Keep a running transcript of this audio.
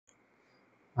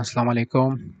Assalamu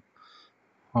alaikum.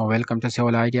 Welcome to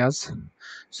Several Ideas.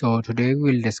 So today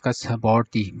we will discuss about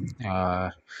the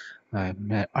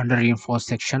under reinforced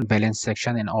section, balance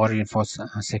section, and over reinforced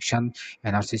section,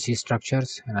 NRCC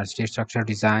structures, NRCC structure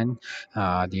design.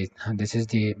 This is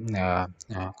the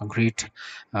concrete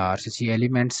RCC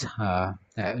elements.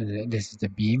 This is the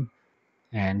beam,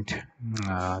 and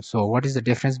so what is the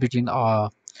difference between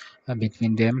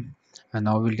them, and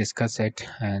now we'll discuss it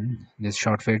in this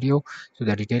short video. So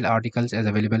the detailed articles is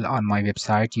available on my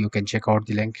website. You can check out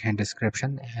the link in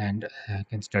description and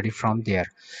can study from there.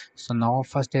 So now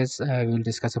first is we'll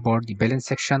discuss about the balance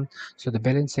section. So the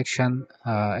balance section,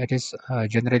 it is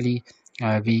generally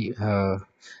we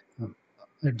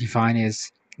define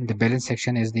as the balance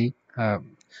section is the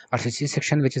RCC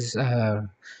section, which is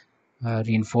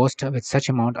reinforced with such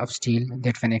amount of steel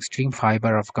that when extreme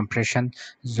fiber of compression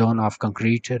zone of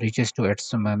concrete reaches to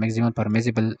its maximum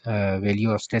permissible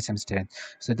value of stress and strain.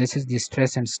 So this is the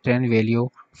stress and strain value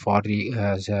for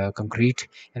the concrete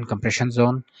and compression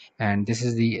zone, and this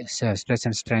is the stress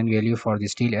and strain value for the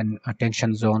steel and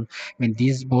tension zone. When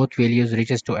these both values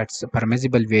reaches to its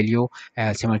permissible value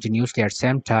simultaneously at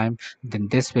same time, then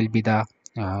this will be the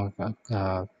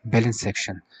balance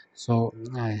section. So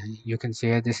you can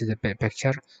see this is a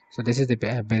picture. So this is the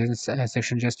balance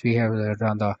section. Just we have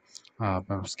done the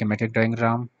schematic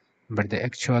diagram, but the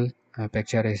actual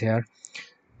picture is here.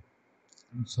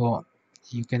 So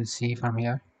you can see from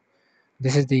here,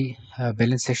 this is the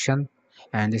balance section,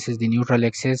 and this is the neutral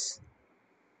axis.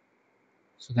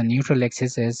 So the neutral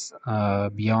axis is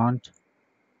beyond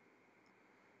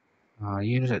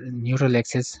neutral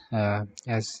axis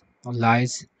as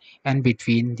lies in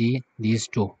between these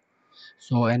two.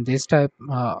 So in this type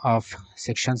of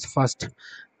sections, first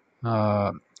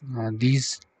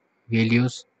these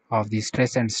values of the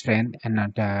stress and strain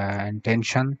and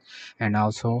tension, and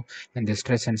also in the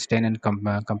stress and strain and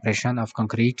compression of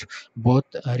concrete, both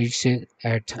reach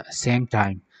at same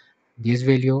time. This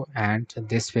value and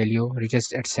this value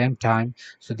reaches at same time,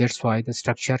 so that's why the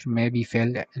structure may be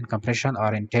failed in compression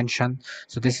or in tension.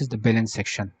 So this is the balance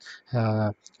section,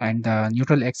 and the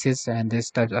neutral axis and this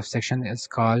type of section is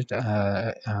called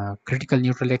critical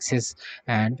neutral axis,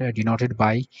 and denoted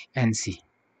by NC.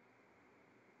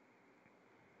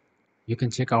 You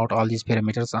can check out all these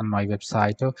parameters on my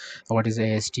website. What is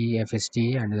AST,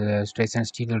 FST, and stress and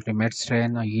steel ultimate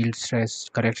strain, yield stress,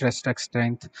 characteristic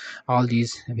strength. All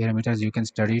these parameters you can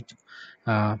study it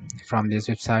from this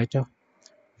website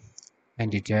in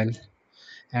detail.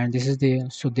 And this is the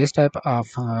this type of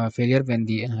failure when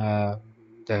the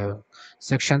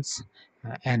sections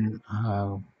and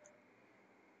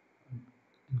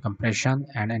compression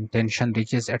and tension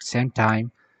reaches at same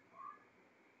time,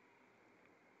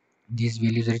 these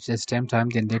values reach the same time,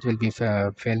 then that will be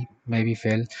maybe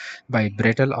fail by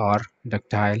brittle or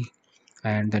ductile.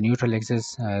 And the neutral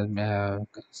axis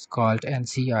is called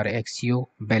NC or XU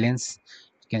balance,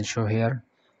 you can show here.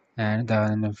 And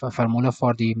the formula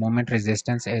for the moment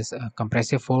resistance is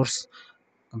compressive force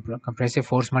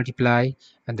multiply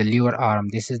and the lever arm.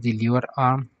 This is the lever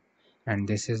arm, and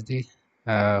this is the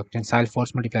tensile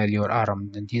force multiply lever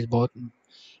arm. Then these both,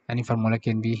 any formula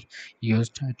can be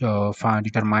used to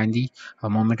determine the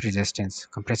moment resistance.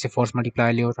 Compressive force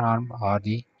multiply lever arm or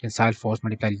the tensile force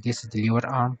multiply. This is the lever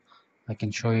arm. I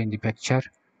can show you in the picture.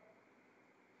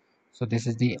 So this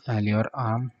is the lever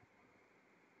arm,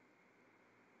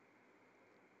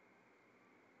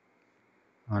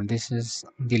 and this is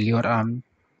the lever arm.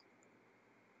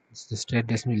 It's the straight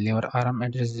decimal lever arm,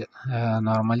 and it is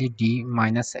normally D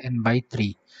minus N by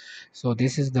 3. So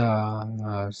this is the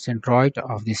centroid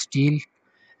of the steel,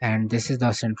 and this is the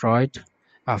centroid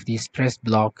of the stress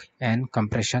block and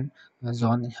compression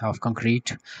zone of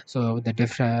concrete. So the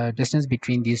distance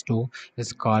between these two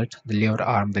is called the lever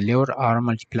arm. The lever arm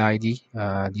multiply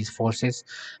these forces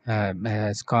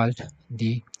is called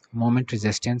the moment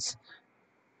resistance.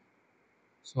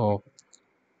 So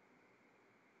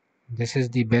this is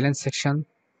the balance section,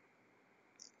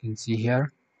 you can see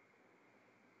here.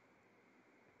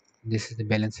 This is the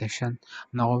balance section.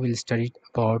 Now we'll study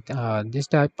about this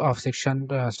type of section.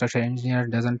 Structural engineer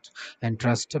doesn't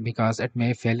entrust because it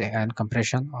may fail in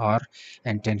compression or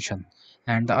in tension.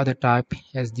 And the other type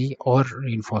is the or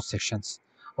reinforced sections.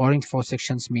 Or reinforced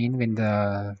sections mean when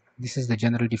the this is the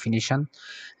general definition,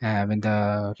 when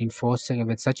the reinforced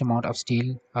with such amount of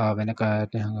steel when a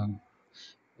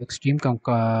extreme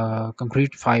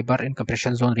concrete fiber in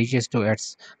compression zone reaches to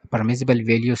its permissible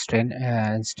value strain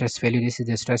and stress value. This is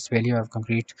the stress value of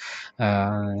concrete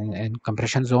in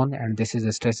compression zone, and this is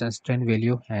the stress and strain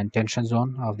value and tension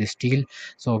zone of the steel.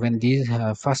 So when these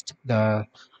first the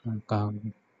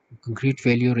concrete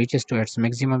value reaches to its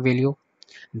maximum value,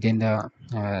 then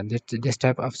this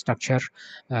type of structure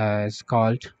is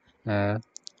called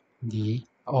the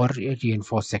or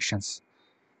reinforced sections.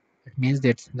 It means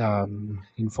that the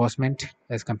reinforcement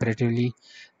is comparatively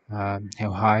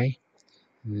have high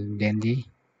than the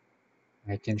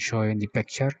I can show you in the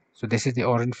picture. So this is the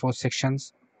or reinforced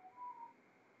sections.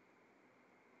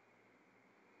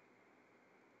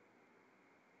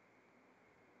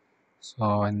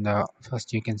 So in the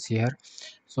first you can see here.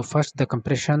 So first the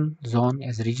compression zone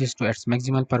is reaches to its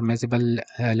maximal permissible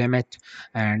limit,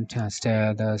 and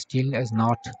the steel is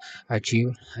not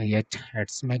achieved yet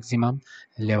its maximum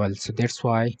level. So that's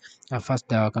why first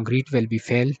the concrete will be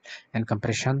fail and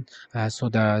compression. So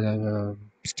the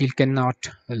steel cannot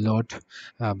load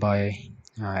by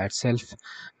itself.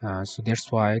 So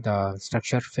that's why the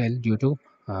structure fell due to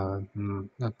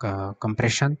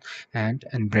compression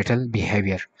and brittle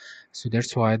behavior. So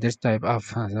that's why this type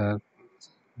of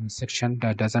section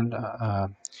that doesn't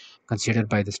considered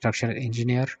by the structural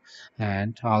engineer,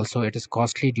 and also it is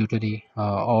costly due to the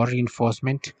over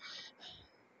reinforcement.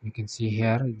 You can see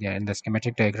here in the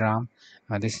schematic diagram,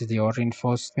 this is the over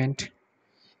reinforcement,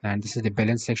 and this is the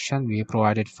balance section. We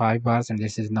provided 5 bars, and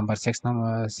this is number 6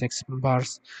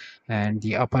 bars, and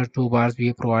the upper 2 bars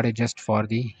we provided just for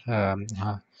the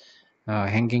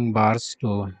hanging bars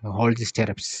to hold the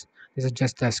stirrups. This is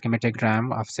just a schematic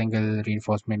diagram of single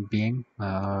reinforcement beam,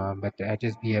 but it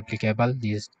is be applicable.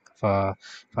 These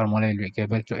formula will be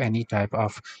applicable to any type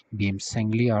of beam,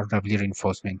 singly or doubly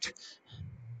reinforcement.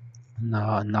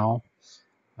 Now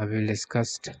I will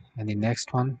discuss in the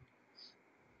next one.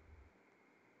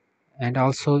 And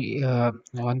also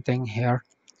one thing here,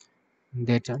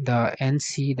 that the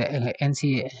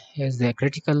NC is the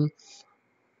critical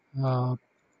uh,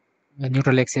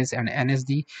 neutral axis, and N is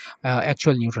the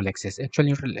actual neutral axis. Actual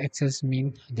neutral axis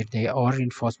mean that they are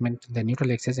reinforcement, the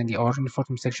neutral axis and the or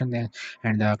reinforcement section there,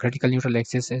 and the critical neutral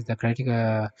axis is the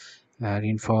critical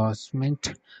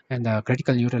reinforcement, and the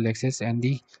critical neutral axis and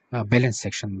the balance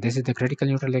section. This is the critical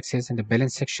neutral axis and the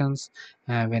balance sections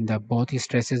when the both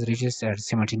stresses reaches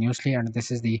simultaneously, and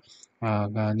this is the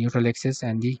neutral axis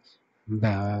and the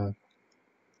uh,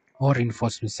 or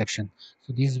reinforcement section.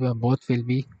 So these were both will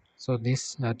be, so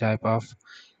this type of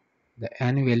the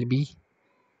n will be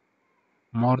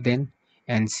more than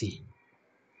nc.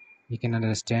 You can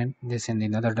understand this in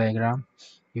another diagram.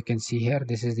 You can see here,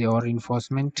 this is the or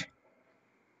reinforcement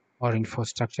or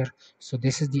infrastructure. So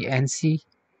this is the nc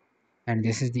and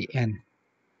this is the n.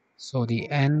 So the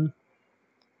n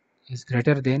is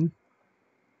greater than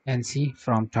nc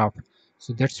from top.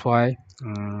 So that's why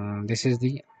this is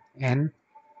the n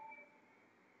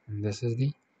and this is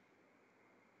the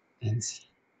nc.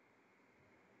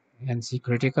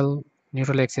 Critical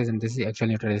neutral axis, and this is the actual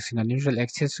neutral axis. The neutral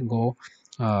axis go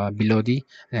below the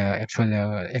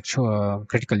actual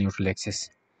critical neutral axis.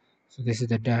 So this is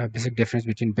the basic difference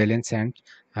between balance and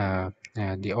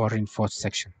the or reinforced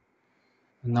section.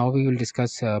 Now we will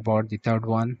discuss about the third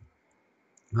one,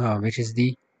 which is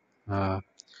the uh,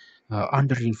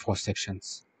 under reinforced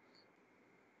sections.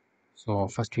 So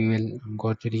first we will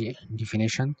go to the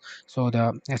definition. So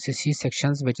the SSC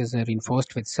sections, which is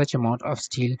reinforced with such amount of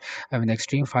steel with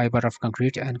extreme fiber of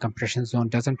concrete and compression zone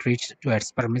doesn't reach to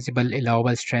its permissible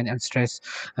allowable strength and stress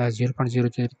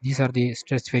 0.00. These are the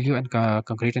stress value and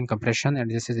concrete and compression,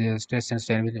 and this is the stress and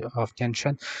strain value of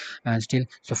tension and steel.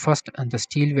 So first, the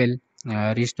steel will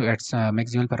reach to its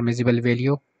maximum permissible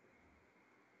value.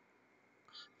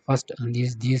 First,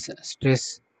 these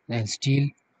stress and steel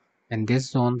in this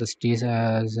zone, the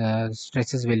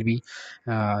stresses will be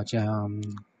uh, um,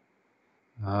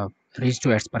 uh, reached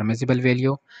to its permissible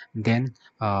value. Then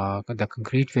the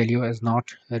concrete value is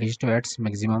not reached to its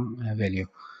maximum value.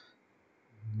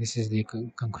 This is the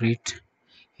concrete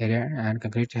area, and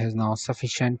concrete has now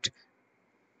sufficient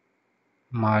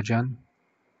margin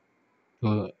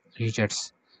to reach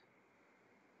its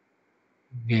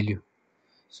value.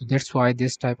 So that's why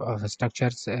this type of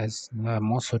structures is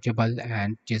more suitable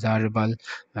and desirable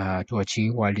to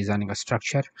achieve while designing a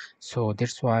structure. So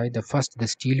that's why the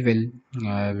steel will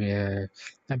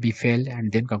be failed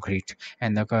and then concrete.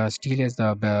 And the steel is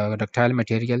the ductile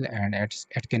material, and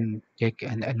it can take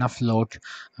enough load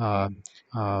uh,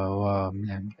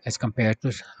 as compared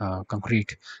to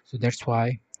concrete. So that's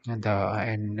why, and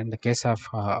in the case of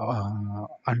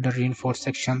under reinforced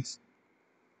sections,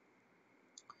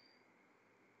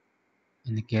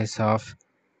 in the case of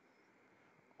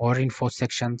or reinforced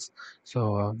sections,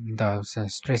 so the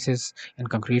stresses in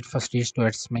concrete first reach to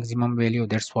its maximum value.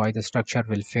 That's why the structure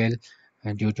will fail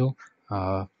due to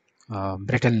uh,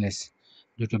 brittleness,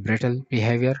 due to brittle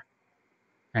behavior.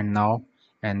 And now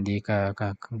and the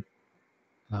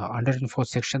under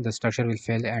reinforced section the structure will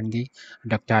fail and the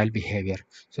ductile behavior.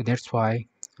 So that's why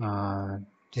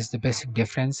this is the basic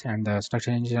difference, and the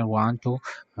structural engineer want to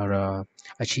uh,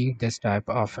 achieve this type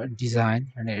of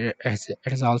design, and it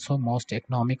is also most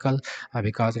economical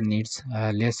because it needs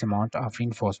less amount of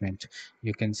reinforcement.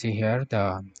 You can see here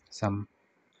the some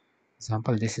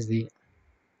example. This is the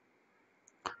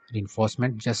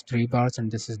reinforcement, just 3 bars,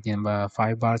 and this is the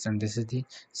 5 bars, and this is the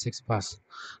 6 bars.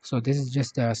 So this is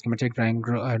just a schematic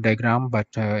diagram, but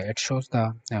it shows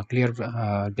the clear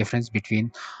difference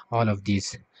between all of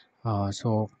these.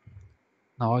 So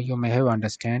now you may have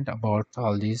understand about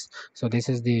all these. So this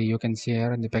is the, you can see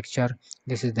here in the picture,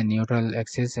 this is the neutral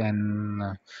axis,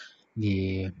 and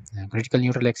the critical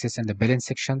neutral axis, and the balance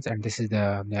sections, and this is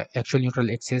the actual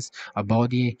neutral axis above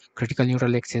the critical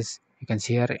neutral axis. You can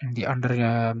see here in the under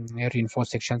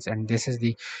reinforced sections, and this is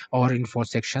the over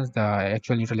reinforced sections. The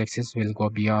actual neutral axis will go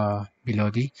below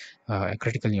the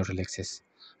critical neutral axis.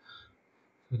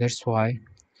 So that's why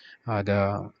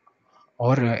the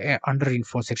or under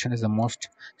reinforced section is the most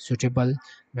suitable.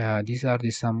 These are the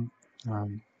some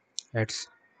um, its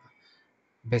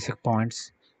basic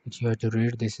points that you have to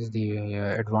read. This is the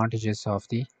advantages of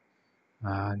the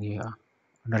under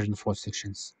reinforced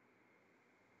sections.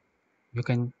 You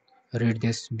can read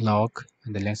this blog,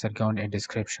 and the links are given in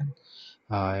description.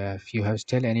 If you have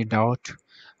still any doubt,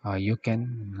 you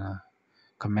can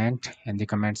comment in the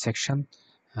comment section,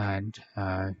 and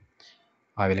I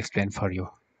will explain for you.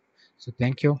 So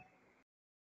thank you.